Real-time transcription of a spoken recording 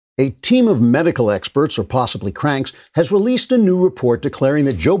A team of medical experts, or possibly cranks, has released a new report declaring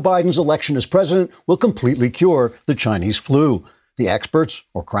that Joe Biden's election as president will completely cure the Chinese flu. The experts,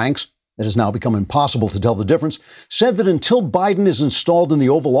 or cranks, it has now become impossible to tell the difference, said that until Biden is installed in the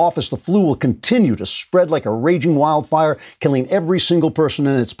Oval Office, the flu will continue to spread like a raging wildfire, killing every single person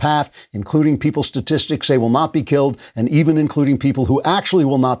in its path, including people statistics say will not be killed, and even including people who actually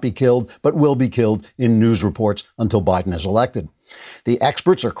will not be killed, but will be killed in news reports until Biden is elected. The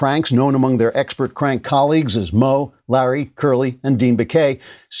experts, or cranks, known among their expert crank colleagues as Mo, Larry, Curly, and Dean Baquet,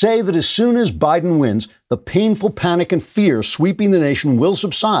 say that as soon as Biden wins, the painful panic and fear sweeping the nation will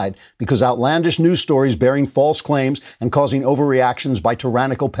subside because outlandish news stories bearing false claims and causing overreactions by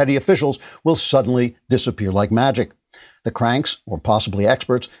tyrannical petty officials will suddenly disappear like magic. The cranks, or possibly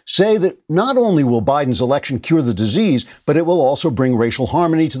experts, say that not only will Biden's election cure the disease, but it will also bring racial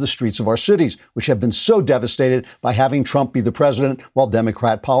harmony to the streets of our cities, which have been so devastated by having Trump be the president while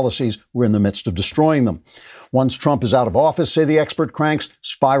Democrat policies were in the midst of destroying them. Once Trump is out of office, say the expert cranks,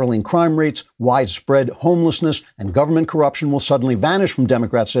 spiraling crime rates, widespread homelessness, and government corruption will suddenly vanish from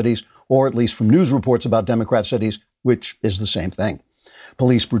Democrat cities, or at least from news reports about Democrat cities, which is the same thing.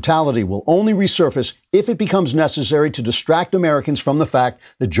 Police brutality will only resurface if it becomes necessary to distract Americans from the fact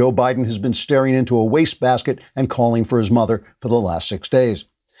that Joe Biden has been staring into a wastebasket and calling for his mother for the last 6 days.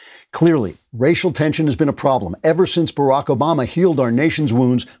 Clearly, racial tension has been a problem ever since Barack Obama healed our nation's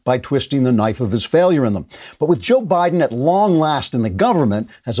wounds by twisting the knife of his failure in them. But with Joe Biden at long last in the government,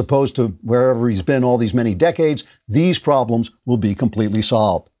 as opposed to wherever he's been all these many decades, these problems will be completely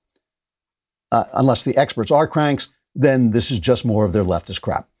solved. Unless the experts are cranks, then this is just more of their leftist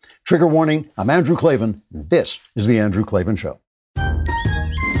crap. Trigger warning, I'm Andrew Klavan, and this is The Andrew Klavan Show. I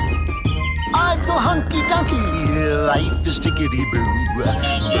feel hunky-dunky, life is tickety-boo.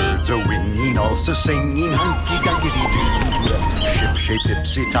 Birds are winging, also singing hunky-dunky-doo. Ship-shaped,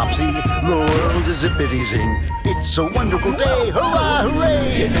 tipsy-topsy, the world is zippity-zing. It's a wonderful day, hurrah,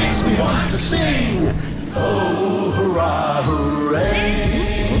 hooray! It makes me want to sing. Oh, hurrah,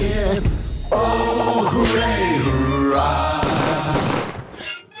 hooray! Oh, hooray, hooray!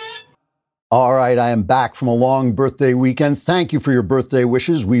 All right, I am back from a long birthday weekend. Thank you for your birthday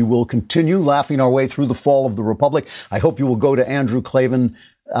wishes. We will continue laughing our way through the fall of the Republic. I hope you will go to Andrew Klavan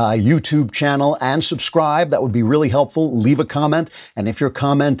YouTube channel and subscribe. That would be really helpful. Leave a comment. And if your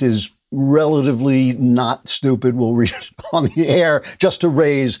comment is relatively not stupid, we'll read it on the air just to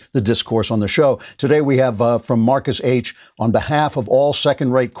raise the discourse on the show. Today we have from Marcus H. On behalf of all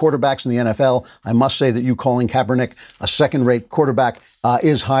second-rate quarterbacks in the NFL, I must say that you calling Kaepernick a second-rate quarterback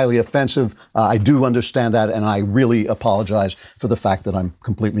is highly offensive. I do understand that, and I really apologize for the fact that I'm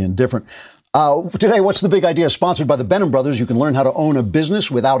completely indifferent. Today, What's the Big Idea? Sponsored by the Benham Brothers. You can learn how to own a business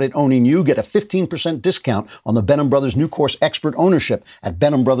without it owning you. Get a 15% discount on the Benham Brothers new course, Expert Ownership, at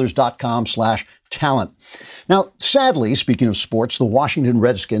benhambrothers.com/talent. Now, sadly, speaking of sports, the Washington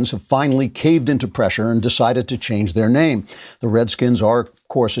Redskins have finally caved into pressure and decided to change their name. The Redskins are, of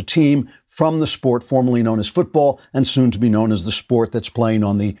course, a team from the sport formerly known as football and soon to be known as the sport that's playing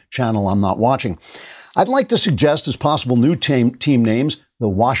on the channel I'm not watching. I'd like to suggest as possible new team names: the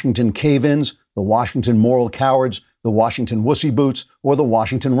Washington Cave-Ins, the Washington Moral Cowards, the Washington Wussy Boots, or the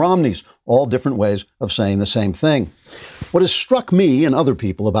Washington Romneys, all different ways of saying the same thing. What has struck me and other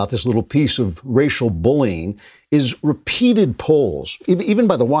people about this little piece of racial bullying is repeated polls, even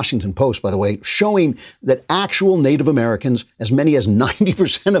by the Washington Post, by the way, showing that actual Native Americans, as many as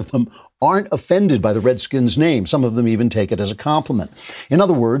 90% of them, aren't offended by the Redskins' name. Some of them even take it as a compliment. In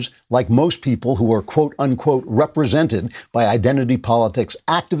other words, like most people who are quote unquote represented by identity politics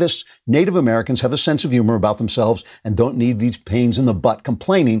activists, Native Americans have a sense of humor about themselves and don't need these pains in the butt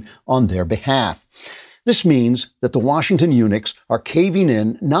complaining on their behalf. This means that the Washington eunuchs are caving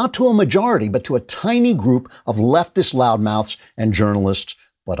in not to a majority, but to a tiny group of leftist loudmouths and journalists.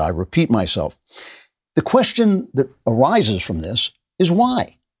 But I repeat myself. The question that arises from this is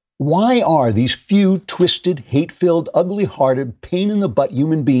why? Why are these few twisted, hate-filled, ugly-hearted, pain-in-the-butt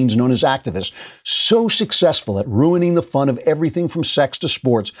human beings known as activists so successful at ruining the fun of everything from sex to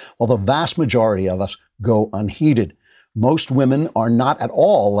sports, while the vast majority of us go unheeded? Most women are not at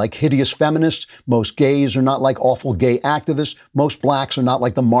all like hideous feminists. Most gays are not like awful gay activists. Most blacks are not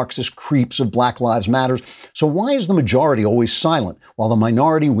like the Marxist creeps of Black Lives Matter. So why is the majority always silent while the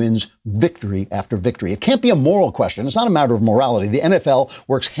minority wins victory after victory? It can't be a moral question. It's not a matter of morality. The NFL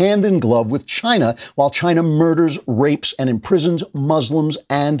works hand in glove with China while China murders, rapes, and imprisons Muslims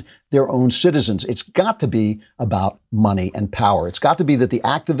and their own citizens. It's got to be about money, and power. It's got to be that the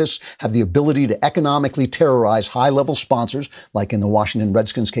activists have the ability to economically terrorize high-level sponsors, like in the Washington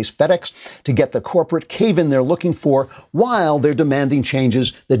Redskins case, FedEx, to get the corporate cave-in they're looking for while they're demanding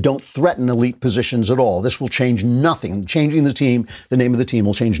changes that don't threaten elite positions at all. This will change nothing. Changing the team, the name of the team,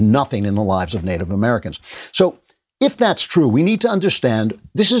 will change nothing in the lives of Native Americans. So if that's true, we need to understand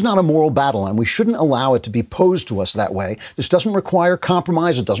this is not a moral battle, and we shouldn't allow it to be posed to us that way. This doesn't require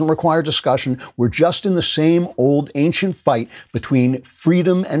compromise. It doesn't require discussion. We're just in the same old ancient fight between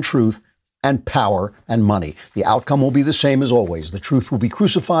freedom and truth and power and money. The outcome will be the same as always. The truth will be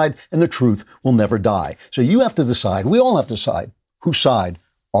crucified, and the truth will never die. So you have to decide, we all have to decide, whose side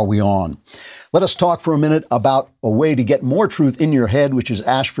are we on? Let us talk for a minute about a way to get more truth in your head, which is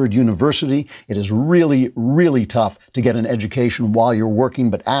Ashford University. It is really, really tough to get an education while you're working,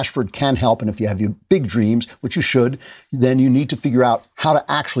 but Ashford can help. And if you have your big dreams, which you should, then you need to figure out how to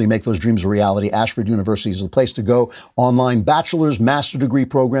actually make those dreams a reality. Ashford University is the place to go. Online bachelor's, master's degree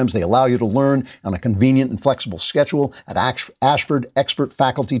programs, they allow you to learn on a convenient and flexible schedule. At Ashford, expert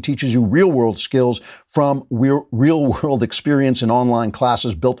faculty teaches you real-world skills from real-world experience in online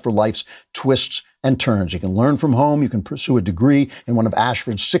classes built for life's twists and turns. You can learn from home. You can pursue a degree in one of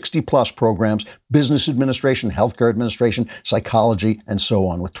Ashford's 60-plus programs, business administration, healthcare administration, psychology, and so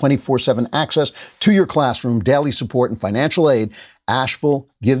on. With 24/7 access to your classroom, daily support, and financial aid, Ashford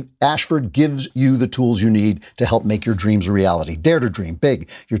gives you the tools you need to help make your dreams a reality. Dare to dream big.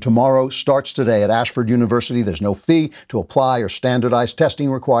 Your tomorrow starts today at Ashford University. There's no fee to apply or standardized testing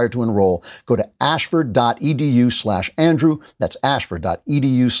required to enroll. Go to ashford.edu/Andrew. That's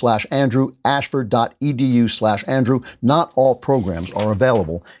ashford.edu/Andrew. ashford.edu/Andrew. Not all programs are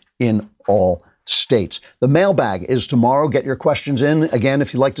available in all states. The mailbag is tomorrow. Get your questions in. Again,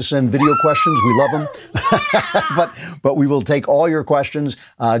 if you'd like to send video questions, we love them. but we will take all your questions.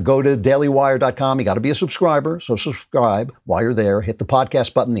 Go to dailywire.com. You got to be a subscriber. So subscribe while you're there. Hit the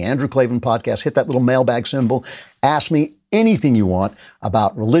podcast button, the Andrew Klavan podcast. Hit that little mailbag symbol. Ask me anything you want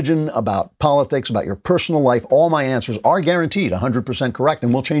about religion, about politics, about your personal life. All my answers are guaranteed 100% correct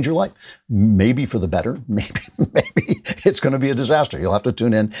and will change your life. Maybe for the better. Maybe it's going to be a disaster. You'll have to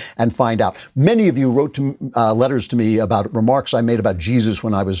tune in and find out. Many of you wrote letters to me about remarks I made about Jesus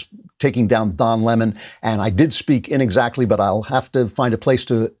when I was taking down Don Lemon. And I did speak inexactly, but I'll have to find a place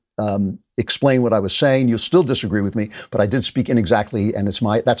to explain what I was saying. You'll still disagree with me, but I did speak inexactly, and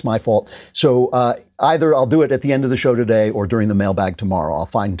that's my fault. So either I'll do it at the end of the show today or during the mailbag tomorrow. I'll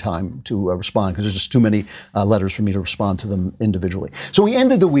find time to respond because there's just too many letters for me to respond to them individually. So we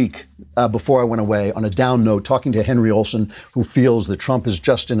ended the week before I went away on a down note, talking to Henry Olsen, who feels that Trump is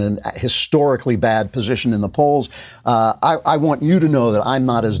just in a historically bad position in the polls. I want you to know that I'm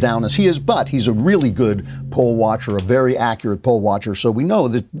not as down as he is, but he's a really good poll watcher, a very accurate poll watcher. So we know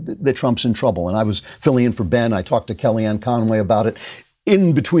that Trump's in trouble. And I was filling in for Ben. I talked to Kellyanne Conway about it.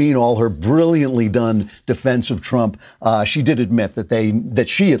 In between all her brilliantly done defense of Trump, she did admit that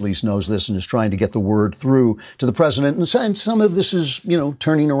she at least knows this and is trying to get the word through to the president. And some of this is,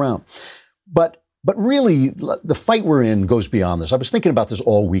 turning around. But really, the fight we're in goes beyond this. I was thinking about this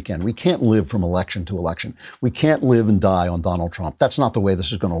all weekend. We can't live from election to election. We can't live and die on Donald Trump. That's not the way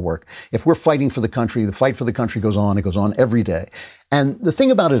this is going to work. If we're fighting for the country, the fight for the country goes on. It goes on every day. And the thing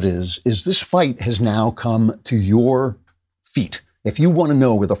about it is this fight has now come to your feet. If you want to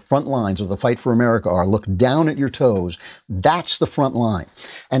know where the front lines of the fight for America are, look down at your toes. That's the front line.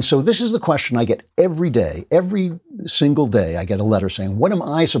 And so this is the question I get every day. Every single day I get a letter saying, what am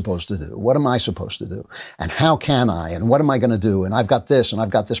I supposed to do? What am I supposed to do? And how can I? And what am I going to do? And I've got this and I've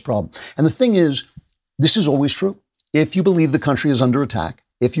got this problem. And the thing is, this is always true. If you believe the country is under attack,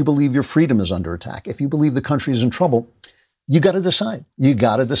 if you believe your freedom is under attack, if you believe the country is in trouble, you got to decide. You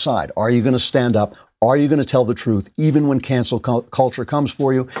got to decide. Are you going to stand up? Are you going to tell the truth, even when cancel culture comes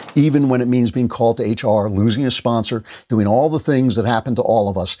for you, even when it means being called to HR, losing a sponsor, doing all the things that happen to all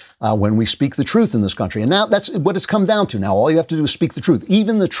of us when we speak the truth in this country? And now that's what it's come down to. Now, all you have to do is speak the truth,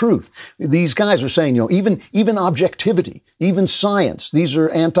 even the truth. These guys are saying, even objectivity, even science, these are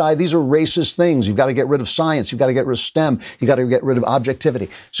racist things. You've got to get rid of science. You've got to get rid of STEM. You've got to get rid of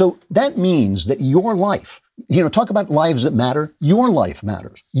objectivity. So that means that your life, talk about lives that matter. Your life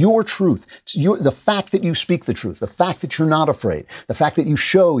matters. Your truth. The fact that you speak the truth, the fact that you're not afraid, the fact that you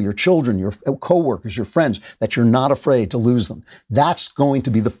show your children, your coworkers, your friends, that you're not afraid to lose them. That's going to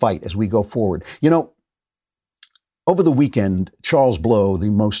be the fight as we go forward. Over the weekend, Charles Blow,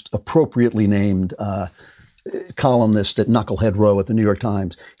 the most appropriately named columnist at Knucklehead Row at the New York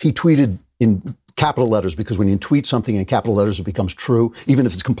Times, he tweeted in capital letters, because when you tweet something in capital letters, it becomes true, even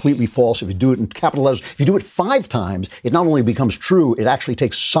if it's completely false. If you do it in capital letters, if you do it 5 times, it not only becomes true, it actually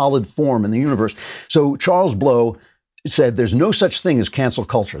takes solid form in the universe. So Charles Blow said there's no such thing as cancel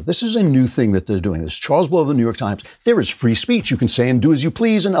culture. This is a new thing that they're doing. This is Charles Blow of the New York Times. There is free speech. You can say and do as you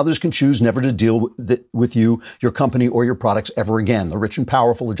please, and others can choose never to deal with you, your company, or your products ever again. The rich and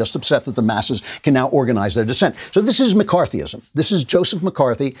powerful are just upset that the masses can now organize their dissent. So this is McCarthyism. This is Joseph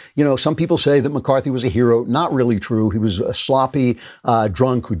McCarthy. You know, some people say that McCarthy was a hero. Not really true. He was a sloppy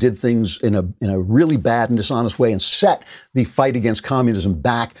drunk who did things in a really bad and dishonest way and set the fight against communism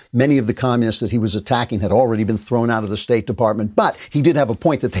back. Many of the communists that he was attacking had already been thrown out of the State Department, but he did have a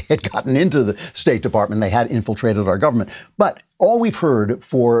point that they had gotten into the State Department. They had infiltrated our government. But all we've heard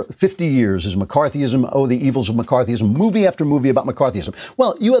for 50 years is McCarthyism, oh, the evils of McCarthyism, movie after movie about McCarthyism.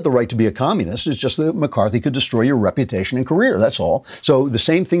 Well, you had the right to be a communist. It's just that McCarthy could destroy your reputation and career. That's all. So the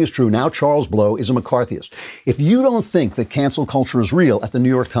same thing is true. Now Charles Blow is a McCarthyist. If you don't think that cancel culture is real at the New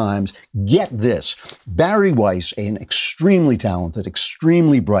York Times, get this. Barry Weiss, an extremely talented,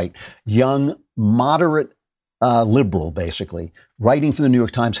 extremely bright, young, moderate liberal, basically, writing for the New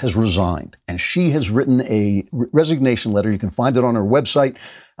York Times, has resigned. And she has written a resignation letter. You can find it on her website.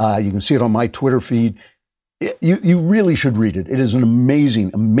 You can see it on my Twitter feed. You really should read it. It is an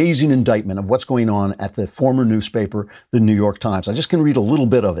amazing, amazing indictment of what's going on at the former newspaper, the New York Times. I just can read a little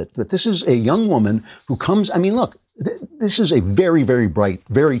bit of it. But this is a young woman who comes, I mean, look, this is a very, very bright,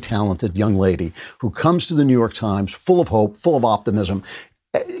 very talented young lady who comes to the New York Times full of hope, full of optimism.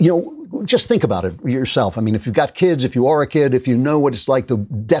 You know, just think about it yourself. I mean, if you've got kids, if you are a kid, if you know what it's like to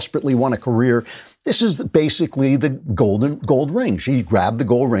desperately want a career, this is basically the gold ring. She grabbed the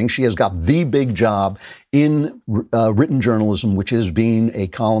gold ring. She has got the big job in written journalism, which is being a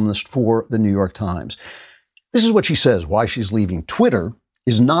columnist for the New York Times. This is what she says, why she's leaving. Twitter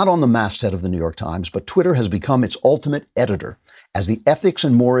is not on the masthead of the New York Times, but Twitter has become its ultimate editor. As the ethics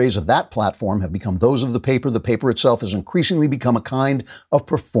and mores of that platform have become those of the paper itself has increasingly become a kind of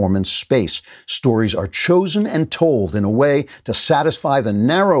performance space. Stories are chosen and told in a way to satisfy the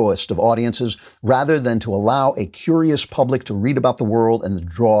narrowest of audiences rather than to allow a curious public to read about the world and to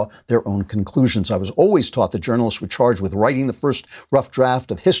draw their own conclusions. I was always taught that journalists were charged with writing the first rough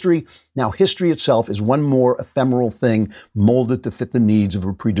draft of history. Now history itself is one more ephemeral thing molded to fit the needs of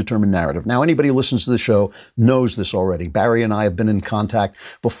a predetermined narrative. Now anybody who listens to the show knows this already. Barry and I have been in contact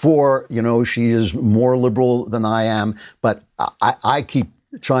before. You know, she is more liberal than I am, but I keep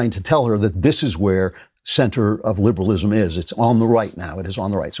trying to tell her that this is where center of liberalism is. It's on the right now. It is on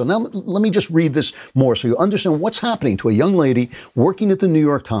the right. So now let me just read this more so you understand what's happening to a young lady working at the New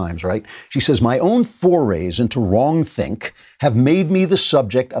York Times, right? She says, my own forays into wrongthink have made me the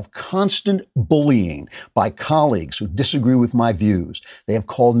subject of constant bullying by colleagues who disagree with my views. They have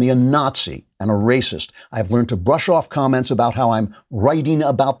called me a Nazi and a racist. I've learned to brush off comments about how I'm writing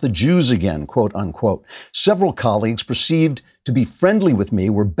about the Jews again, quote unquote. Several colleagues perceived to be friendly with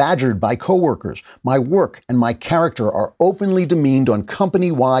me were badgered by coworkers. My work and my character are openly demeaned on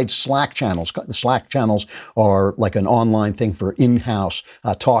company-wide Slack channels. The Slack channels are like an online thing for in-house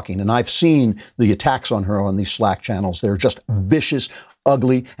talking. And I've seen the attacks on her on these Slack channels. They're just vicious,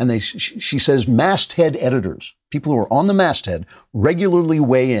 ugly. And she says masthead editors, people who are on the masthead, regularly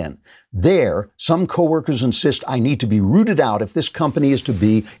weigh in. There, some coworkers insist I need to be rooted out if this company is to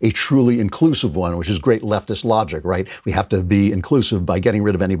be a truly inclusive one, which is great leftist logic, right? We have to be inclusive by getting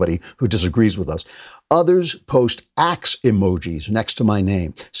rid of anybody who disagrees with us. Others post axe emojis next to my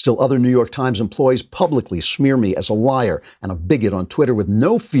name. Still, other New York Times employees publicly smear me as a liar and a bigot on Twitter with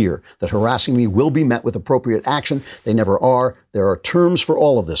no fear that harassing me will be met with appropriate action. They never are. There are terms for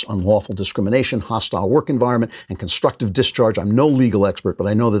all of this: unlawful discrimination, hostile work environment, and constructive discharge. I'm no legal expert, but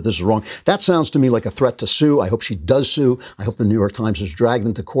I know that this is wrong. That sounds to me like a threat to sue. I hope she does sue. I hope the New York Times is dragged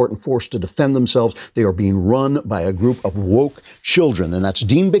into court and forced to defend themselves. They are being run by a group of woke children, and that's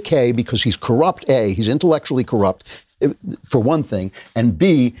Dean Baquet because he's corrupt, A, he's intellectually corrupt, for one thing, and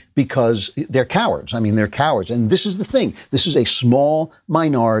B, because they're cowards. I mean, they're cowards. And this is the thing. This is a small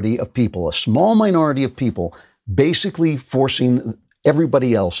minority of people basically forcing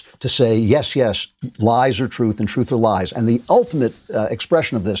everybody else to say, yes, yes, lies are truth and truth are lies. And the ultimate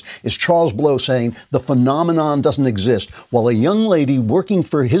expression of this is Charles Blow saying the phenomenon doesn't exist, while a young lady working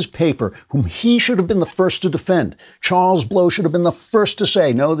for his paper, whom he should have been the first to defend, Charles Blow should have been the first to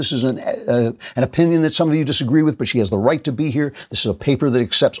say, no, this is an opinion that some of you disagree with, but she has the right to be here. This is a paper that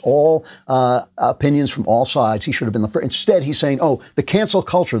accepts all opinions from all sides. He should have been the first. Instead, he's saying, oh, the cancel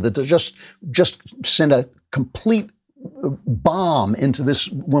culture that just send a complete bomb into this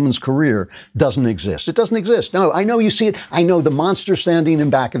woman's career doesn't exist. It doesn't exist. No, I know you see it. I know the monster standing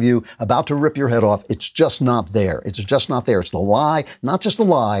in back of you about to rip your head off. It's just not there. It's just not there. It's the lie, not just the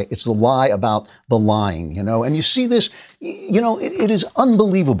lie. It's the lie about the lying, you know, and you see this, you know, it is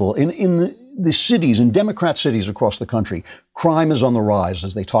unbelievable. In the cities, in Democrat cities across the country, crime is on the rise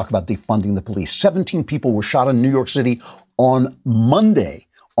as they talk about defunding the police. 17 people were shot in New York City on Monday.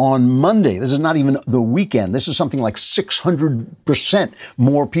 On Monday, this is not even the weekend. This is something like 600%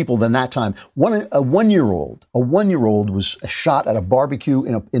 more people than that time. A one-year-old was shot at a barbecue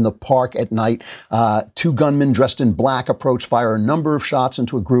in the park at night. Two gunmen dressed in black approached, fired a number of shots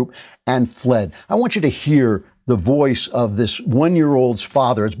into a group, and fled. I want you to hear the voice of this one-year-old's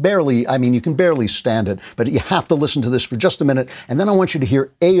father. It's barely, you can barely stand it, but you have to listen to this for just a minute. And then I want you to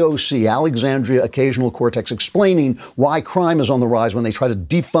hear AOC, Alexandria Occasional Cortex, explaining why crime is on the rise when they try to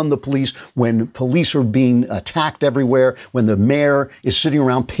defund the police, when police are being attacked everywhere, when the mayor is sitting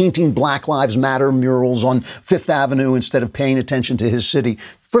around painting Black Lives Matter murals on Fifth Avenue instead of paying attention to his city.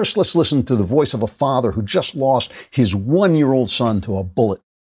 First, let's listen to the voice of a father who just lost his one-year-old son to a bullet.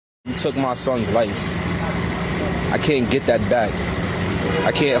 You took my son's life. I can't get that back.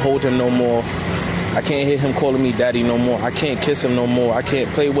 I can't hold him no more. I can't hear him calling me daddy no more. I can't kiss him no more. I can't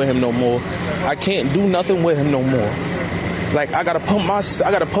play with him no more. I can't do nothing with him no more. Like, I gotta put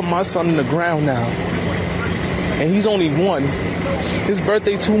my son in the ground now. And he's only one. His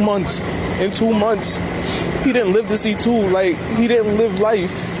birthday 2 months. In 2 months, he didn't live to see two. Like, he didn't live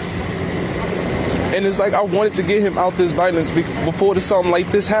life. And it's like I wanted to get him out this violence before something like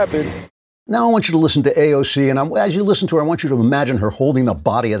this happened. Now I want you to listen to AOC, and as you listen to her, I want you to imagine her holding the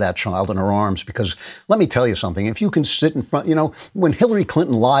body of that child in her arms, because let me tell you something. If you can sit in front, when Hillary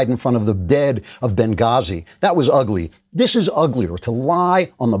Clinton lied in front of the dead of Benghazi, that was ugly. This is uglier, to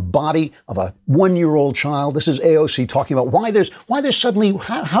lie on the body of a one-year-old child. This is AOC talking about why there's suddenly,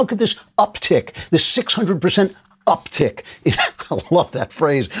 how could this uptick, this 600% uptick? I love that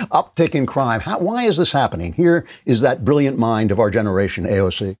phrase, uptick in crime. Why is this happening? Here is that brilliant mind of our generation,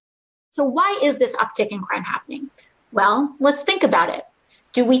 AOC. So why is this uptick in crime happening? Well, let's think about it.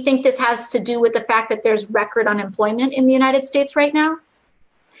 Do we think this has to do with the fact that there's record unemployment in the United States right now?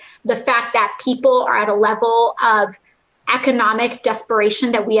 The fact that people are at a level of economic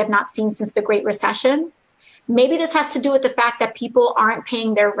desperation that we have not seen since the Great Recession? Maybe this has to do with the fact that people aren't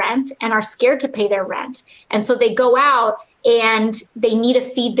paying their rent and are scared to pay their rent. And so they go out and they need to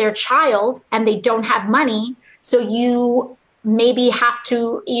feed their child and they don't have money. So you maybe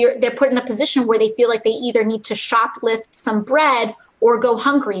they're put in a position where they feel like they either need to shoplift some bread or go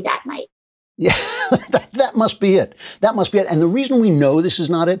hungry that night. Yeah, that must be it. That must be it. And the reason we know this is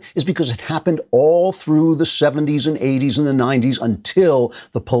not it is because it happened all through the 70s and 80s and the 90s until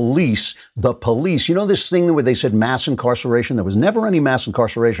the police, this thing where they said mass incarceration. There was never any mass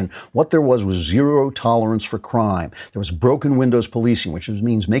incarceration. What there was zero tolerance for crime. There was broken windows policing, which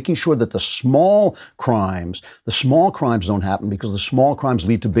means making sure that the small crimes don't happen, because the small crimes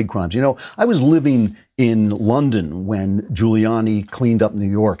lead to big crimes. I was living in London when Giuliani cleaned up New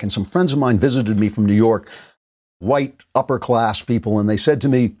York, and some friends of mine visited me from New York, white upper class people, and they said to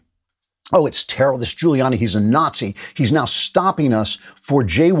me, "Oh, it's terrible. This Giuliani, he's a Nazi. He's now stopping us for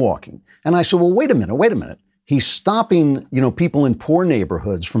jaywalking." And I said, "Well, wait a minute. He's stopping, people in poor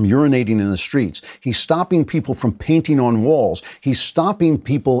neighborhoods from urinating in the streets. He's stopping people from painting on walls. He's stopping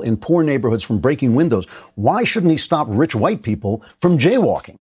people in poor neighborhoods from breaking windows. Why shouldn't he stop rich white people from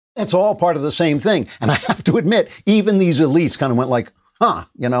jaywalking?" It's all part of the same thing. And I have to admit, even these elites kind of went like,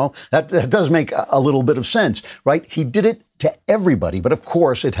 that does make a little bit of sense, right? He did it to everybody. But of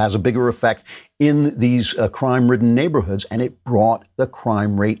course, it has a bigger effect in these crime-ridden neighborhoods, and it brought the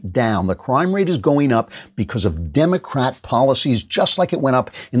crime rate down. The crime rate is going up because of Democrat policies, just like it went up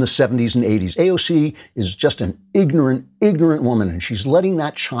in the 70s and 80s. AOC is just an ignorant woman, and she's letting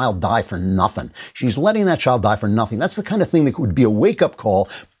that child die for nothing. That's the kind of thing that would be a wake-up call.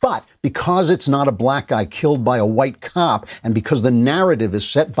 But because it's not a black guy killed by a white cop, and because the narrative is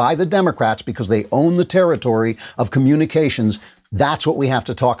set by the Democrats, because they own the territory of communications, that's what we have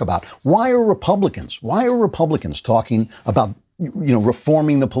to talk about. Why are Republicans talking about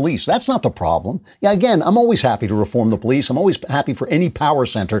reforming the police? That's not the problem. Yeah, again, I'm always happy to reform the police. I'm always happy for any power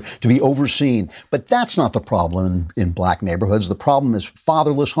center to be overseen. But that's not the problem in black neighborhoods. The problem is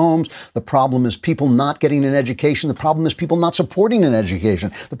fatherless homes. The problem is people not getting an education. The problem is people not supporting an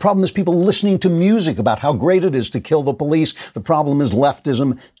education. The problem is people listening to music about how great it is to kill the police. The problem is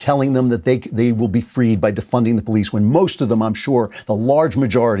leftism telling them that they will be freed by defunding the police, when most of them, I'm sure, the large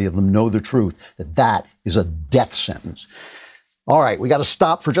majority of them know the truth, that is a death sentence. All right, we got to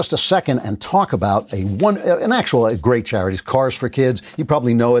stop for just a second and talk about a great charity, Cars for Kids. You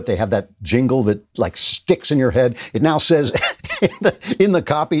probably know it. They have that jingle that like sticks in your head. It now says, in the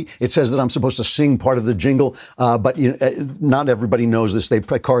copy, it says that I'm supposed to sing part of the jingle, but not everybody knows this.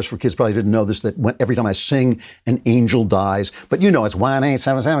 Cars for Kids probably didn't know this, that every time I sing, an angel dies. But it's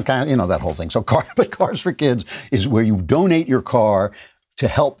 1877, that whole thing. So Cars for Kids is where you donate your car to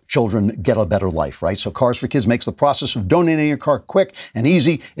help children get a better life, right? So Cars for Kids makes the process of donating your car quick and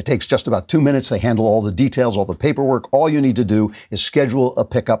easy. It takes just about 2 minutes. They handle all the details, all the paperwork. All you need to do is schedule a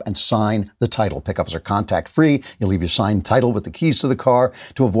pickup and sign the title. Pickups are contact-free. You leave your signed title with the keys to the car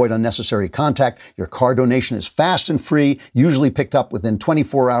to avoid unnecessary contact. Your car donation is fast and free, usually picked up within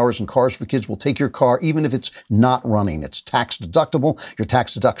 24 hours, and Cars for Kids will take your car even if it's not running. It's tax deductible. Your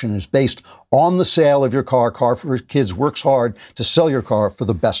tax deduction is based on the sale of your car. Car for Kids works hard to sell your car for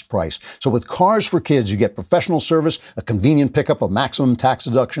the best price. So with Cars for Kids, you get professional service, a convenient pickup, a maximum tax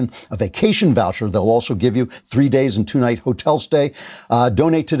deduction, a vacation voucher. They'll also give you 3 days and 2-night hotel stay.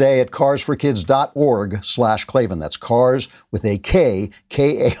 Donate today at carsforkids.org/Klavan. That's cars with a K,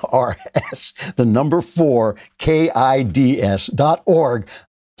 K-A-R-S, the number 4,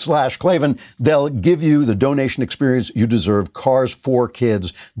 KIDS.org/Klavan. They'll give you the donation experience you deserve.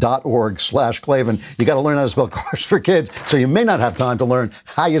 carsforkids.org/Klavan. You got to learn how to spell Cars for Kids, so you may not have time to learn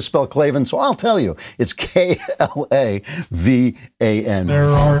how you spell Klavan. So I'll tell you, it's Klavan. There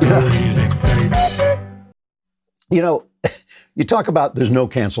are no easy things. You talk about there's no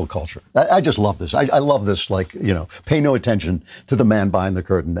cancel culture. I just love this. I love this, pay no attention to the man behind the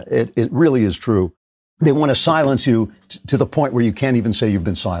curtain. It really is true. They want to silence you to the point where you can't even say you've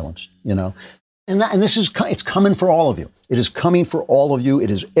been silenced, And it's coming for all of you. It is coming for all of you. It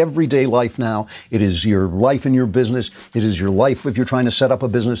is everyday life now. It is your life in your business. It is your life if you're trying to set up a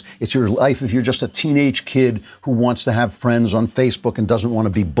business. It's your life if you're just a teenage kid who wants to have friends on Facebook and doesn't want to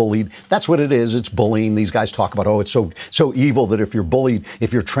be bullied. That's what it is. It's bullying. These guys talk about, it's so evil that if you're bullied,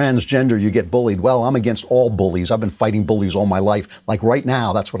 if you're transgender, you get bullied. Well, I'm against all bullies. I've been fighting bullies all my life. Like right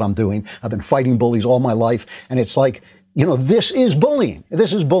now, that's what I'm doing. I've been fighting bullies all my life. And it's like, this is bullying.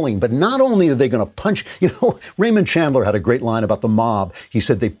 This is bullying. But not only are they going to punch, Raymond Chandler had a great line about the mob. He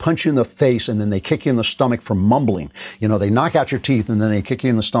said they punch you in the face and then they kick you in the stomach for mumbling. They knock out your teeth and then they kick you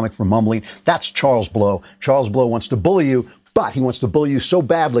in the stomach for mumbling. That's Charles Blow. Charles Blow wants to bully you, but he wants to bully you so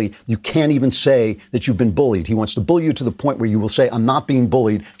badly you can't even say that you've been bullied. He wants to bully you to the point where you will say, I'm not being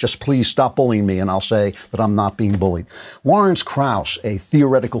bullied. Just please stop bullying me. And I'll say that I'm not being bullied. Lawrence Krauss, a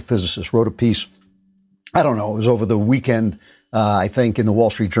theoretical physicist, wrote a piece, I don't know, it was over the weekend, I think, in the Wall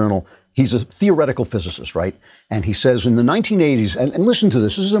Street Journal. He's a theoretical physicist, right? And he says in the 1980s, and listen to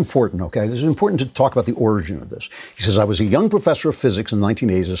this, this is important, okay? This is important to talk about the origin of this. He says, I was a young professor of physics in the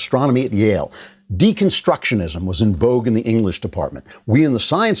 1980s, astronomy at Yale. Deconstructionism was in vogue in the English department. We in the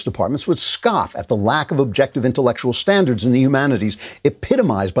science departments would scoff at the lack of objective intellectual standards in the humanities,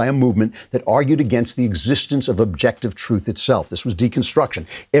 epitomized by a movement that argued against the existence of objective truth itself. This was deconstruction.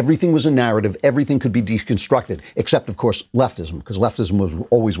 Everything was a narrative. Everything could be deconstructed, except, of course, leftism, because leftism was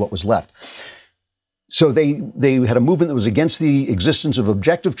always what was left. So they had a movement that was against the existence of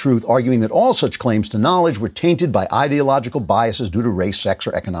objective truth, arguing that all such claims to knowledge were tainted by ideological biases due to race, sex,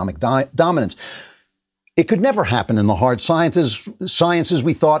 or economic dominance. It could never happen in the hard sciences,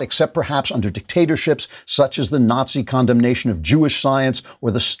 we thought, except perhaps under dictatorships such as the Nazi condemnation of Jewish science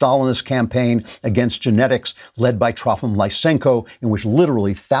or the Stalinist campaign against genetics led by Trofim Lysenko, in which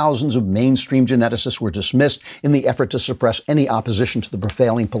literally thousands of mainstream geneticists were dismissed in the effort to suppress any opposition to the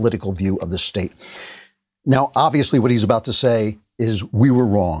prevailing political view of the state. Now, obviously, what he's about to say is we were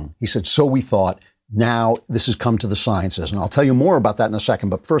wrong. He said, so we thought. Now this has come to the sciences, and I'll tell you more about that in a second.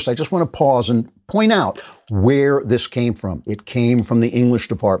 But first, I just want to pause and point out where this came from. It came from the English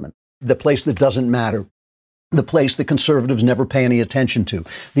department, the place that doesn't matter, the place that conservatives never pay any attention to.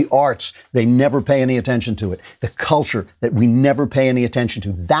 The arts, they never pay any attention to it. The culture that we never pay any attention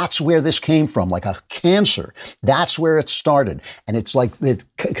to. That's where this came from, like a cancer. That's where it started. And it's like the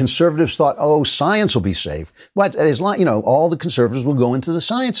conservatives thought, science will be safe. But all the conservatives will go into the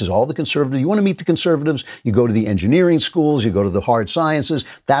sciences. All the conservatives, you want to meet the conservatives, you go to the engineering schools, you go to the hard sciences.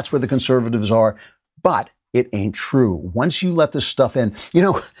 That's where the conservatives are. But it ain't true. Once you let this stuff in,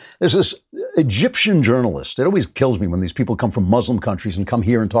 there's this Egyptian journalist. It always kills me when these people come from Muslim countries and come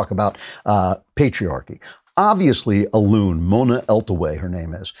here and talk about patriarchy. Obviously a loon, Mona Eltaway, her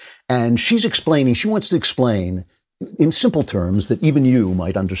name is. And she wants to explain in simple terms that even you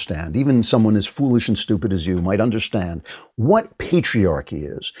might understand, even someone as foolish and stupid as you might understand what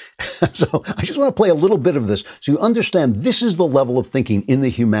patriarchy is. So I just want to play a little bit of this so you understand this is the level of thinking in the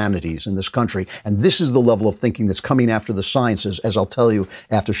humanities in this country, and this is the level of thinking that's coming after the sciences, as I'll tell you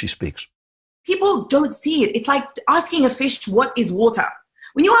after she speaks. People don't see it. It's like asking a fish, what is water?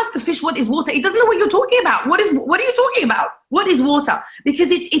 When you ask a fish what is water, it doesn't know what you're talking about. What are you talking about? What is water? Because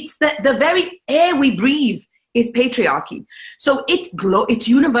it's the very air we breathe is patriarchy. So it's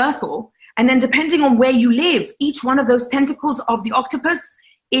universal. And then depending on where you live, each one of those tentacles of the octopus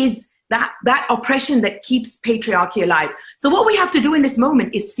is that oppression that keeps patriarchy alive. So what we have to do in this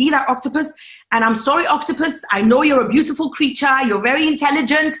moment is see that octopus. And I'm sorry, octopus, I know you're a beautiful creature. You're very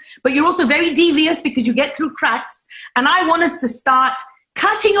intelligent, but you're also very devious because you get through cracks. And I want us to start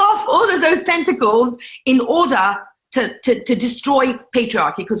cutting off all of those tentacles in order to destroy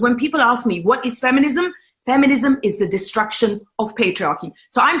patriarchy. Because when people ask me, what is feminism? Feminism is the destruction of patriarchy.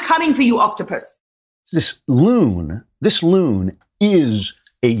 So I'm coming for you, octopus. This loon is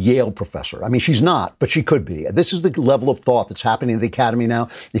a Yale professor. I mean, she's not, but she could be. This is the level of thought that's happening in the academy now.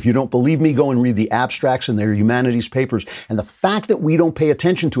 If you don't believe me, go and read the abstracts in their humanities papers. And the fact that we don't pay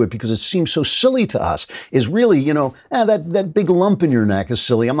attention to it because it seems so silly to us is really, that big lump in your neck is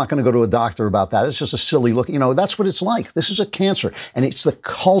silly. I'm not going to go to a doctor about that. It's just a silly look. That's what it's like. This is a cancer. And it's the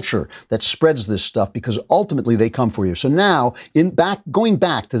culture that spreads this stuff because ultimately they come for you. So now, going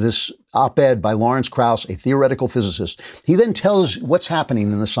back to this op-ed by Lawrence Krauss, a theoretical physicist, he then tells what's happening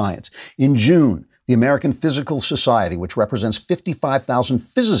in the science. In June, the American Physical Society, which represents 55,000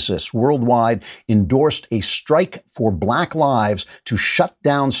 physicists worldwide, endorsed a strike for Black lives to shut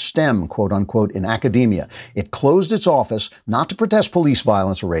down STEM, quote unquote, in academia. It closed its office not to protest police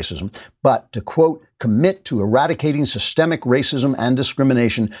violence or racism, but to, quote, commit to eradicating systemic racism and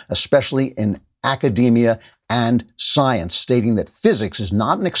discrimination, especially in academia and science, stating that physics is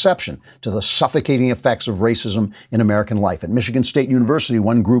not an exception to the suffocating effects of racism in American life. At Michigan State University,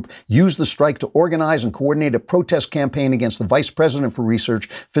 one group used the strike to organize and coordinate a protest campaign against the vice president for research,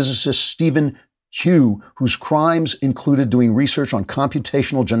 physicist Stephen Hugh, whose crimes included doing research on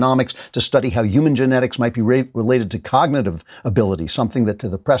computational genomics to study how human genetics might be related to cognitive ability, something that to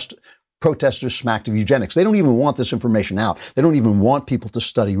the protesters smacked of eugenics. They don't even want this information out. They don't even want people to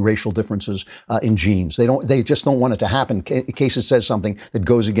study racial differences in genes. They just don't want it to happen in case it says something that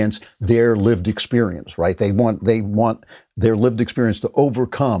goes against their lived experience, right? They want their lived experience to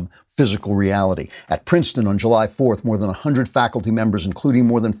overcome physical reality. At Princeton on July 4th, more than 100 faculty members, including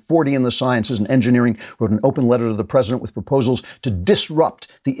more than 40 in the sciences and engineering, wrote an open letter to the president with proposals to disrupt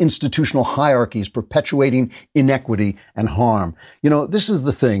the institutional hierarchies perpetuating inequity and harm. This is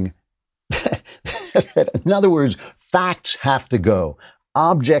the thing. In other words, facts have to go.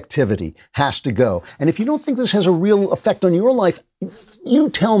 Objectivity has to go. And if you don't think this has a real effect on your life, you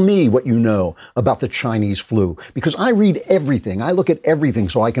tell me what you know about the Chinese flu, because I read everything. I look at everything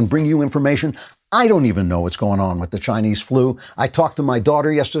so I can bring you information. I don't even know what's going on with the Chinese flu. I talked to my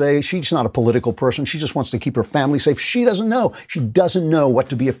daughter yesterday. She's not a political person. She just wants to keep her family safe. She doesn't know. She doesn't know what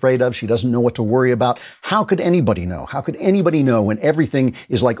to be afraid of. She doesn't know what to worry about. How could anybody know? How could anybody know when everything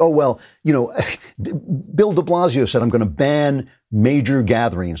is like, Bill de Blasio said, I'm going to ban major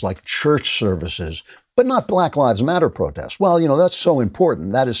gatherings like church services, but not Black Lives Matter protests. Well, that's so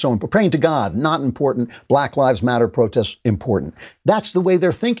important. That is so important. Praying to God, not important. Black Lives Matter protests, important. That's the way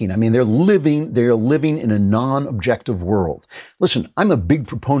they're thinking. I mean, they're living in a non-objective world. Listen, I'm a big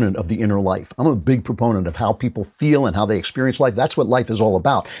proponent of the inner life. I'm a big proponent of how people feel and how they experience life. That's what life is all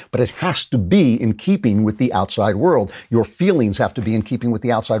about. But it has to be in keeping with the outside world. Your feelings have to be in keeping with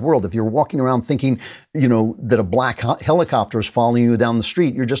the outside world. If you're walking around thinking, that a black helicopter is following you down the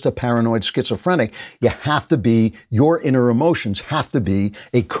street, you're just a paranoid schizophrenic. Your inner emotions have to be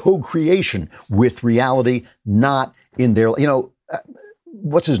a co-creation with reality, not in their,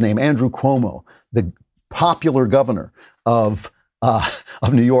 what's his name? Andrew Cuomo, the popular governor of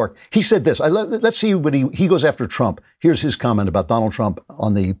New York. He said this. Let's see what he goes after Trump. Here's his comment about Donald Trump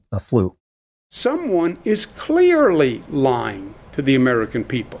on the flu. Someone is clearly lying to the American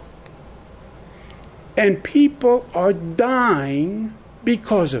people. And people are dying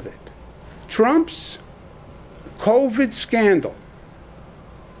because of it. Trump's COVID scandal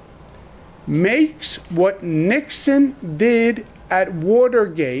makes what Nixon did at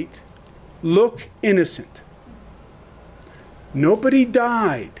Watergate look innocent. Nobody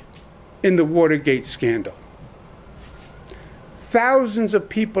died in the Watergate scandal. Thousands of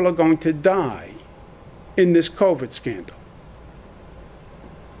people are going to die in this COVID scandal.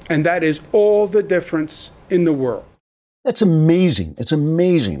 And that is all the difference in the world. That's amazing. It's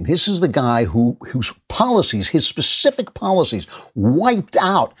amazing. This is the guy whose policies, his specific policies, wiped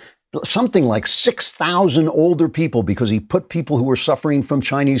out something like 6,000 older people because he put people who were suffering from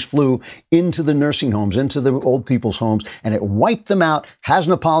Chinese flu into the nursing homes, into the old people's homes, and it wiped them out.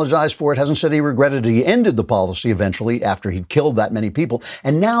 Hasn't apologized for it, hasn't said he regretted it. He ended the policy eventually after he'd killed that many people.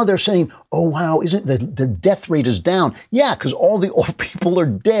 And now they're saying, oh, wow, isn't the death rate is down? Yeah, because all the old people are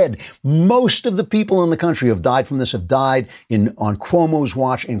dead. Most of the people in the country who have died from this have died on Cuomo's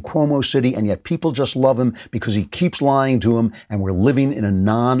watch in Cuomo City, and yet people just love him because he keeps lying to them, and we're living in a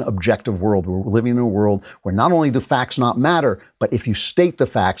non-objective world. We're living in a world where not only do facts not matter, but if you state the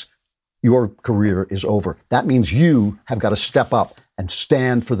facts, your career is over. That means you have got to step up and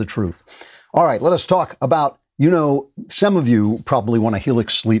stand for the truth. All right, let us talk about, some of you probably want a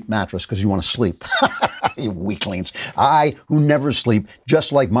Helix Sleep mattress because you want to sleep. You weaklings. I, who never sleep,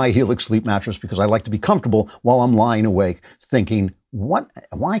 just like my Helix Sleep mattress because I like to be comfortable while I'm lying awake thinking,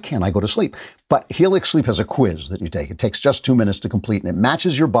 why can't I go to sleep? But Helix Sleep has a quiz that you take. It takes just 2 minutes to complete, and it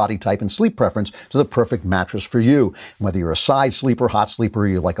matches your body type and sleep preference to the perfect mattress for you. Whether you're a side sleeper, hot sleeper,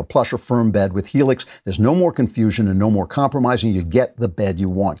 you like a plush or firm bed, with Helix, there's no more confusion and no more compromising. You get the bed you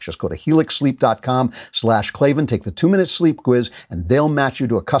want. Just go to helixsleep.com/Klavan, take the 2-minute sleep quiz, and they'll match you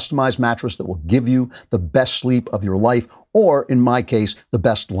to a customized mattress that will give you the best sleep of your life, or in my case, the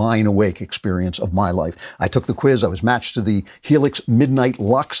best lying awake experience of my life. I took the quiz. I was matched to the Helix Midnight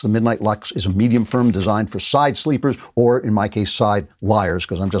Lux. The Midnight Lux is a medium firm designed for side sleepers, or in my case, side liars,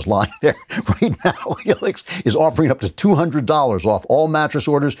 because I'm just lying there. Right now, Helix is offering up to $200 off all mattress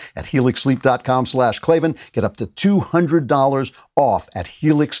orders at helixsleep.com/Klavan. Get up to $200 off at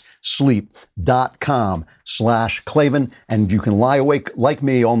helixsleep.com/Klavan. And you can lie awake like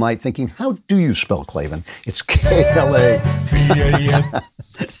me all night thinking, how do you spell Klavan? It's K-L-A.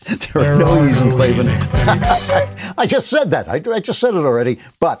 There are no easy Klavan. I just said that. I just said it already,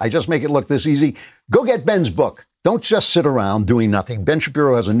 but I just make it look this easy. Go get Ben's book. Don't just sit around doing nothing. Ben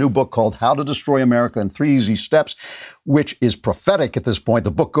Shapiro has a new book called How to Destroy America in 3 Easy Steps, which is prophetic at this point.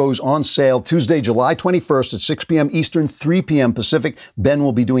 The book goes on sale Tuesday, July 21st at 6 p.m. Eastern, 3 p.m. Pacific. Ben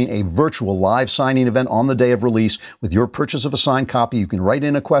will be doing a virtual live signing event on the day of release. With your purchase of a signed copy, you can write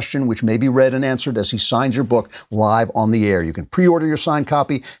in a question which may be read and answered as he signs your book live on the air. You can pre-order your signed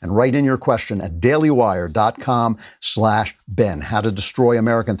copy and write in your question at dailywire.com/Ben. How to Destroy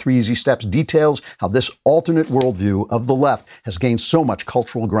America in 3 Easy Steps details how this alternate worldview of the left has gained so much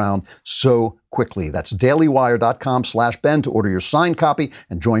cultural ground so quickly. That's dailywire.com/Ben to order your signed copy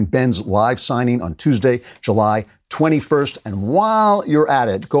and join Ben's live signing on Tuesday, July 21st. And while you're at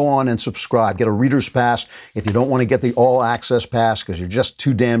it, go on and subscribe. Get a Reader's Pass. If you don't want to get the All Access Pass because you're just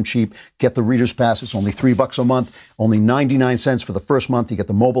too damn cheap, get the Reader's Pass. It's only $3 a month, only 99 cents for the first month. You get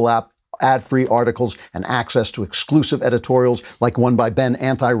the mobile app, ad-free articles, and access to exclusive editorials like one by Ben.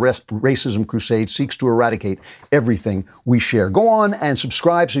 Anti-Racism Crusade seeks to eradicate everything we share. Go on and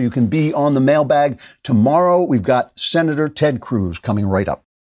subscribe so you can be on the mailbag. Tomorrow, we've got Senator Ted Cruz coming right up.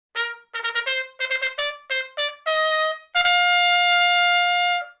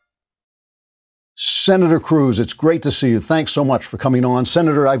 Senator Cruz, it's great to see you. Thanks so much for coming on.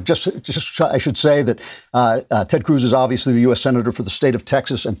 Senator, I should say that Ted Cruz is obviously the U.S. Senator for the state of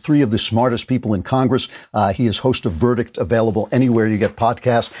Texas and 3 of the smartest people in Congress. He is host of Verdict, available anywhere you get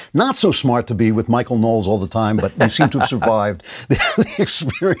podcasts. Not so smart to be with Michael Knowles all the time, but you seem to have survived the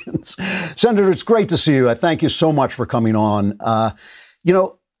experience. Senator, it's great to see you. I thank you so much for coming on.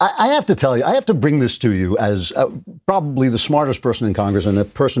 I have to tell you, I have to bring this to you as probably the smartest person in Congress and a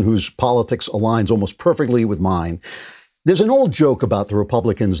person whose politics aligns almost perfectly with mine. There's an old joke about the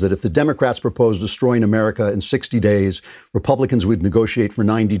Republicans that if the Democrats proposed destroying America in 60 days, Republicans would negotiate for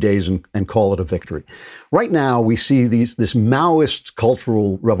 90 days and call it a victory. Right now, we see this Maoist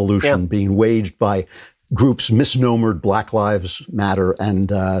cultural revolution being waged by groups misnomered Black Lives Matter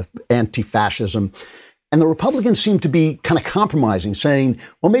and anti-fascism. And the Republicans seem to be kind of compromising, saying,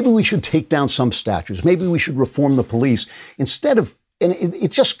 well, maybe we should take down some statues. Maybe we should reform the police. Instead of, and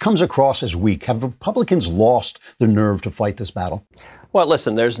it just comes across as weak. Have Republicans lost the nerve to fight this battle? Well,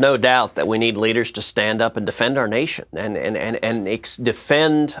 listen, there's no doubt that we need leaders to stand up and defend our nation and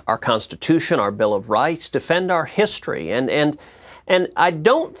defend our Constitution, our Bill of Rights, defend our history. And I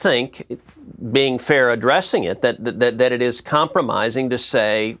don't think, being fair addressing it, that it is compromising to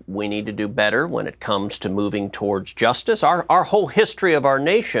say we need to do better when it comes to moving towards justice. Our whole history of our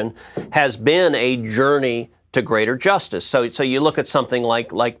nation has been a journey to greater justice. So you look at something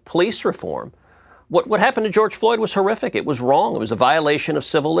like police reform. What happened to George Floyd was horrific. It was wrong. It was a violation of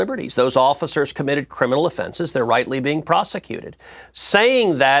civil liberties. Those officers committed criminal offenses. They're rightly being prosecuted.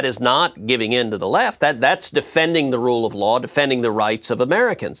 Saying that is not giving in to the left. That's defending the rule of law, defending the rights of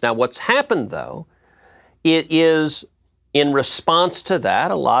Americans. Now, what's happened, though, it is in response to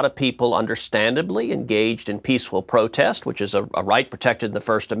that, a lot of people understandably engaged in peaceful protest, which is a right protected in the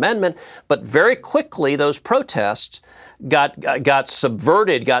First Amendment. But very quickly, those protests got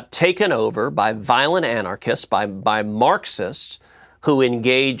subverted, got taken over by violent anarchists, by Marxists who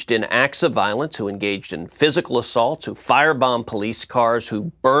engaged in acts of violence, who engaged in physical assaults, who firebombed police cars, who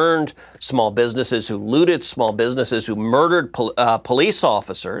burned small businesses, who looted small businesses, who murdered police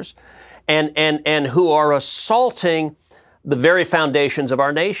officers, and who are assaulting the very foundations of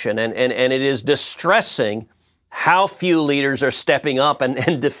our nation. And it is distressing how few leaders are stepping up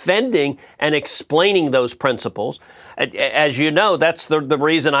and defending and explaining those principles. As you know, that's the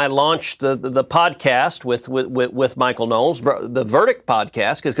reason I launched the podcast with Michael Knowles, the Verdict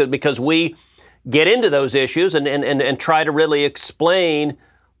podcast, because we get into those issues and try to really explain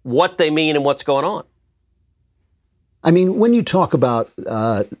what they mean and what's going on. I mean, when you talk about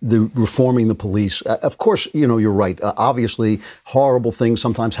the reforming the police, of course, you're right. Obviously, horrible things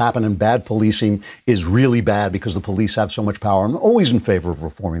sometimes happen, and bad policing is really bad because the police have so much power. I'm always in favor of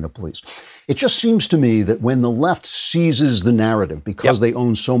reforming the police. It just seems to me that when the left seizes the narrative because they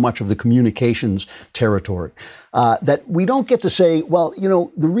own so much of the communications territory, that we don't get to say, well,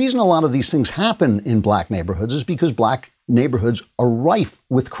 the reason a lot of these things happen in black neighborhoods is because black neighborhoods are rife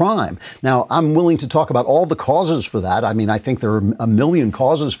with crime. Now, I'm willing to talk about all the causes for that. I mean, I think there are a million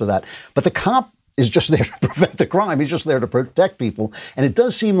causes for that. But the cop is just there to prevent the crime. He's just there to protect people. And it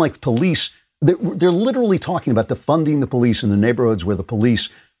does seem like police, they're literally talking about defunding the police in the neighborhoods where the police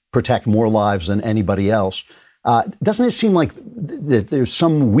protect more lives than anybody else. Doesn't it seem like there's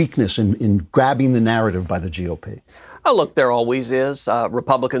some weakness in grabbing the narrative by the GOP? Oh, look, there always is.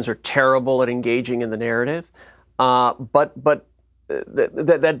 Republicans are terrible at engaging in the narrative. But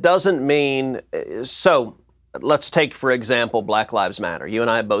that doesn't mean, so let's take, for example, Black Lives Matter. You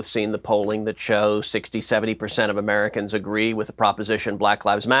and I have both seen the polling that shows 60-70% of Americans agree with the proposition Black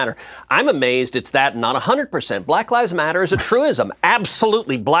Lives Matter. I'm amazed it's that, not 100%. Black Lives Matter is a truism.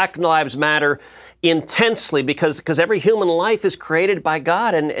 Absolutely, Black Lives Matter intensely because every human life is created by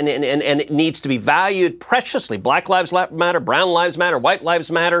God and it needs to be valued preciously. Black Lives Matter, Brown Lives Matter, White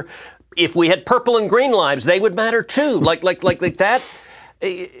Lives Matter. If we had purple and green lives, they would matter too, like that.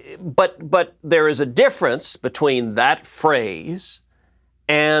 But there is a difference between that phrase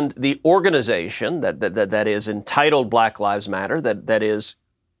and the organization that is entitled Black Lives Matter, that is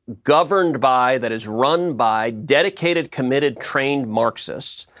governed by, that is run by dedicated, committed, trained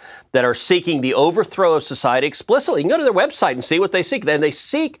Marxists that are seeking the overthrow of society explicitly. You can go to their website and see what they seek. Then they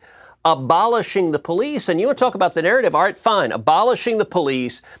seek abolishing the police. And you want to talk about the narrative? All right, fine. Abolishing the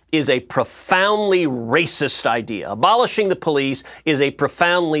police is a profoundly racist idea. Abolishing the police is a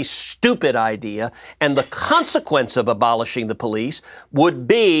profoundly stupid idea. And the consequence of abolishing the police would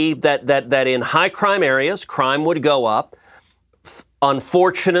be that in high crime areas, crime would go up.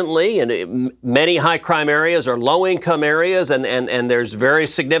 Unfortunately, and many high crime areas are low income areas, and there's very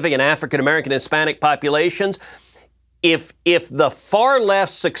significant African American Hispanic populations. If the far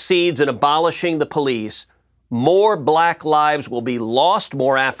left succeeds in abolishing the police, more black lives will be lost,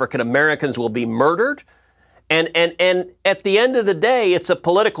 more African Americans will be murdered. And at the end of the day, it's a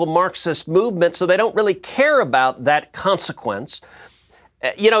political Marxist movement, so they don't really care about that consequence.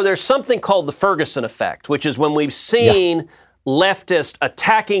 There's something called the Ferguson effect, which is when we've seen leftists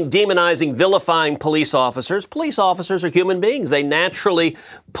attacking, demonizing, vilifying police officers. Police officers are human beings. They naturally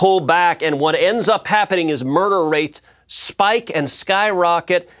pull back, and what ends up happening is murder rates spike and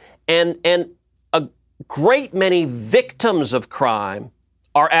skyrocket, and a great many victims of crime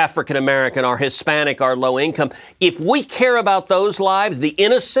are African American, are Hispanic, are low income. If we care about those lives, the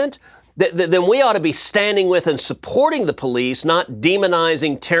innocent, then we ought to be standing with and supporting the police, not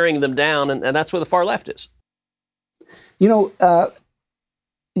demonizing, tearing them down, and that's where the far left is.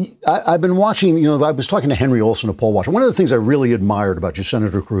 I've been watching, I was talking to Henry Olsen, a poll watcher. One of the things I really admired about you,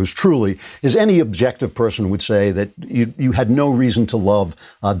 Senator Cruz, truly, is any objective person would say that you had no reason to love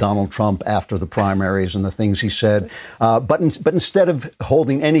Donald Trump after the primaries and the things he said. But instead of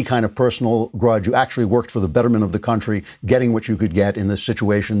holding any kind of personal grudge, you actually worked for the betterment of the country, getting what you could get in the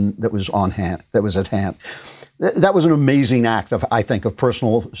situation that was at hand. That was an amazing act of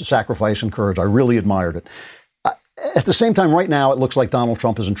personal sacrifice and courage. I really admired it. At the same time, right now, it looks like Donald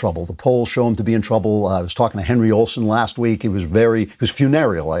Trump is in trouble. The polls show him to be in trouble. I was talking to Henry Olsen last week. He was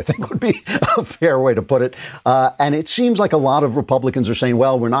funereal, I think would be a fair way to put it. And it seems like a lot of Republicans are saying,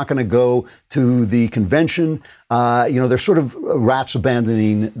 well, we're not going to go to the convention. They're sort of rats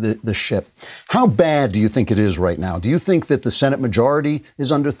abandoning the ship. How bad do you think it is right now? Do you think that the Senate majority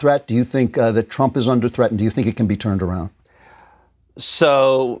is under threat? Do you think that Trump is under threat? And do you think it can be turned around?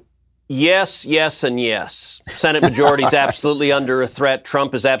 So Yes, yes, and yes. Senate majority is absolutely under a threat.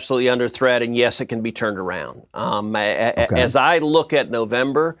 Trump is absolutely under threat. And yes, it can be turned around. As I look at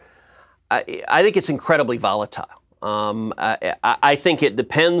November, I think it's incredibly volatile. I think it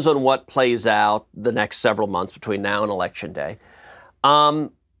depends on what plays out the next several months between now and Election Day.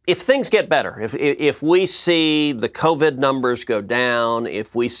 If things get better, if we see the COVID numbers go down,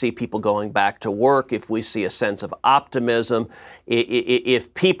 if we see people going back to work, if we see a sense of optimism,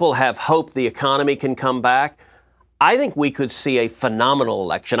 if people have hope the economy can come back, I think we could see a phenomenal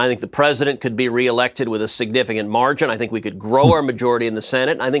election. I think the president could be reelected with a significant margin. I think we could grow our majority in the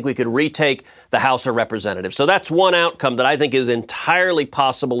Senate. And I think we could retake the House of Representatives. So that's one outcome that I think is entirely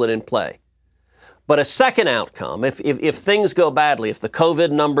possible and in play. But a second outcome, if things go badly, if the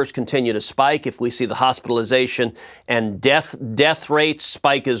COVID numbers continue to spike, if we see the hospitalization and death rates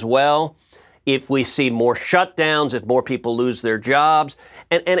spike as well, if we see more shutdowns, if more people lose their jobs,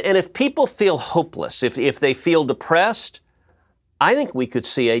 and if people feel hopeless, if they feel depressed, I think we could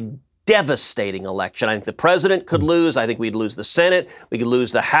see a devastating election. I think the president could lose. I think we'd lose the Senate. We could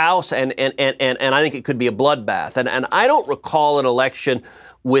lose the House, and I think it could be a bloodbath. And I don't recall an election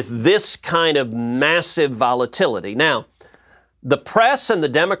with this kind of massive volatility. Now, the press and the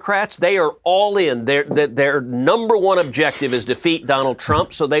Democrats, they are all in. Their number one objective is defeat Donald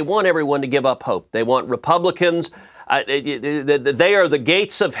Trump, so they want everyone to give up hope. They want Republicans. They are the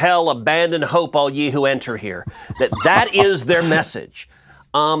gates of hell. Abandon hope, all ye who enter here. That is their message.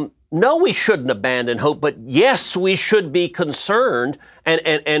 No, we shouldn't abandon hope, but yes, we should be concerned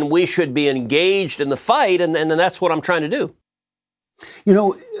and we should be engaged in the fight, and that's what I'm trying to do. You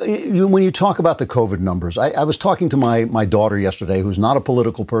know, when you talk about the COVID numbers, I was talking to my daughter yesterday, who's not a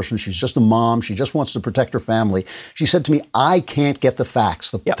political person. She's just a mom. She just wants to protect her family. She said to me, I can't get the facts.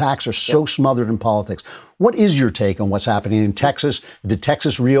 The facts are so smothered in politics. What is your take on what's happening in Texas? Did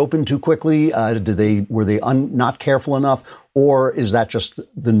Texas reopen too quickly? Were they not careful enough? Or is that just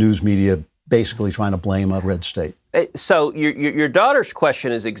the news media basically trying to blame a red state? So your daughter's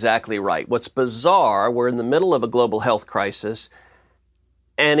question is exactly right. What's bizarre, we're in the middle of a global health crisis.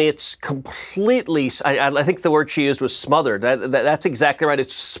 And it's completely, I think the word she used was smothered. That's exactly right.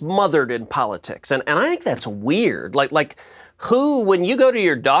 It's smothered in politics. And I think that's weird. Like when you go to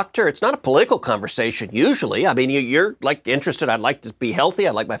your doctor, it's not a political conversation usually. I mean, you're like interested. I'd like to be healthy.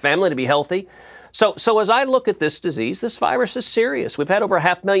 I'd like my family to be healthy. So as I look at this disease, this virus is serious. We've had over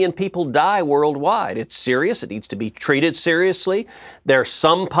 500,000 people die worldwide. It's serious. It needs to be treated seriously. There are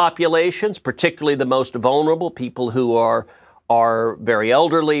some populations, particularly the most vulnerable, people who are very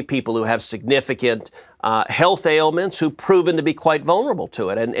elderly, people who have significant health ailments, who've proven to be quite vulnerable to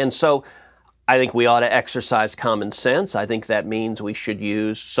it. And so I think we ought to exercise common sense. I think that means we should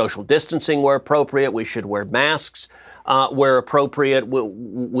use social distancing where appropriate. We should wear masks where appropriate.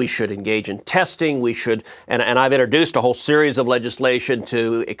 We should engage in testing. We should, and I've introduced a whole series of legislation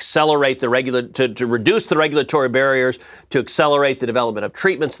to accelerate to reduce the regulatory barriers, to accelerate the development of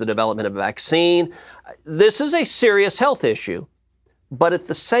treatments, the development of vaccine. This is a serious health issue, but at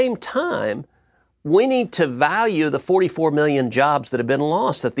the same time, we need to value the 44 million jobs that have been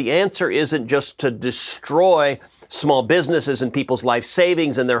lost, that the answer isn't just to destroy small businesses and people's life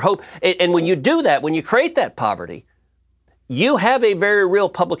savings and their hope. And when you do that, when you create that poverty, you have a very real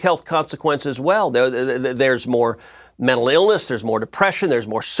public health consequence as well. There's more mental illness, there's more depression, there's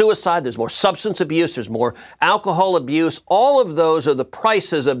more suicide, there's more substance abuse, there's more alcohol abuse. All of those are the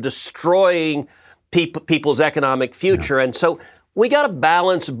prices of destroying people's economic future. Yeah. And so we got to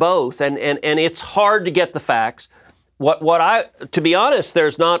balance both, and it's hard to get the facts. To be honest,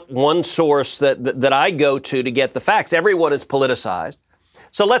 there's not one source that I go to get the facts. Everyone is politicized.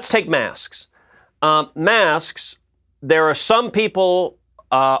 So let's take masks. Masks, there are some people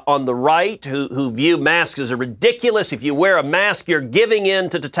on the right who view masks as ridiculous. If you wear a mask, you're giving in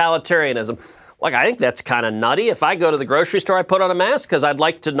to totalitarianism. Like, I think that's kind of nutty. If I go to the grocery store, I put on a mask because I'd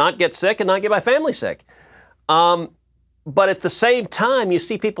like to not get sick and not get my family sick. But at the same time, you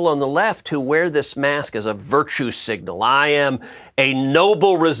see people on the left who wear this mask as a virtue signal. I am a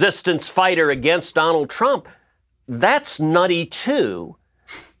noble resistance fighter against Donald Trump. That's nutty too.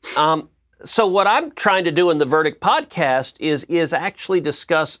 So what I'm trying to do in the Verdict podcast is actually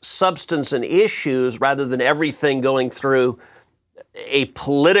discuss substance and issues rather than everything going through a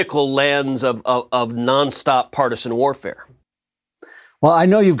political lens of nonstop partisan warfare. Well, I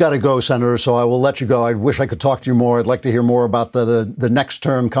know you've got to go, Senator, so I will let you go. I wish I could talk to you more. I'd like to hear more about the next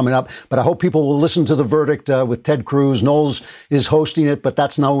term coming up. But I hope people will listen to The Verdict with Ted Cruz. Knowles is hosting it, but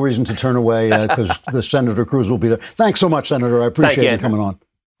that's no reason to turn away because the Senator Cruz will be there. Thanks so much, Senator. I appreciate you coming on.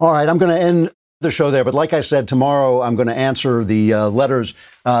 All right, I'm going to end the show there. But like I said, tomorrow I'm going to answer the letters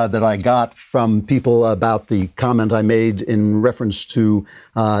that I got from people about the comment I made in reference to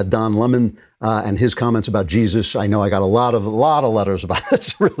Don Lemon and his comments about Jesus. I know I got a lot of letters about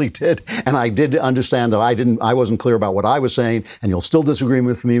this, really did. And I did understand that I wasn't clear about what I was saying, and you'll still disagree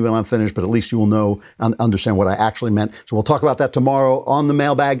with me when I'm finished, but at least you will know and understand what I actually meant. So we'll talk about that tomorrow on the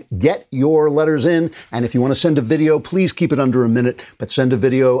mailbag. Get your letters in. And if you want to send a video, please keep it under a minute, but send a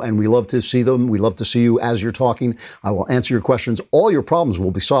video, and we love to see them. We love to see you as you're talking. I will answer your questions. All your problems will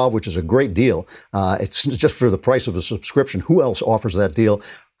be solved, which is a great deal. It's just for the price of a subscription. Who else offers that deal?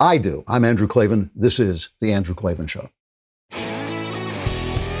 I do. I'm Andrew Klavan. This is The Andrew Klavan Show.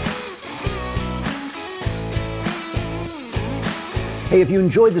 Hey, if you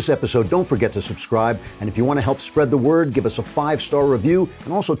enjoyed this episode, don't forget to subscribe. And if you want to help spread the word, give us a 5-star review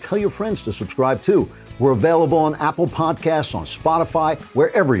and also tell your friends to subscribe too. We're available on Apple Podcasts, on Spotify,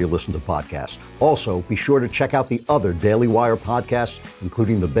 wherever you listen to podcasts. Also, be sure to check out the other Daily Wire podcasts,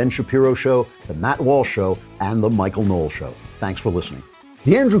 including The Ben Shapiro Show, The Matt Walsh Show, and The Michael Knowles Show. Thanks for listening.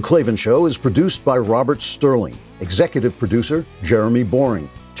 The Andrew Klavan Show is produced by Robert Sterling. Executive producer, Jeremy Boring.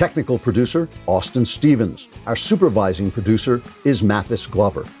 Technical producer, Austin Stevens. Our supervising producer is Mathis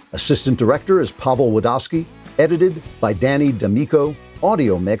Glover. Assistant director is Pavel Wadowski. Edited by Danny D'Amico.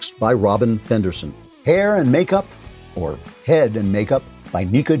 Audio mixed by Robin Fenderson. Hair and makeup, or head and makeup, by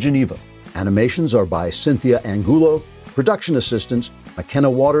Nika Geneva. Animations are by Cynthia Angulo. Production assistants,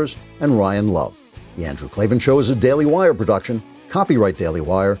 McKenna Waters and Ryan Love. The Andrew Klavan Show is a Daily Wire production. Copyright Daily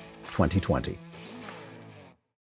Wire 2020.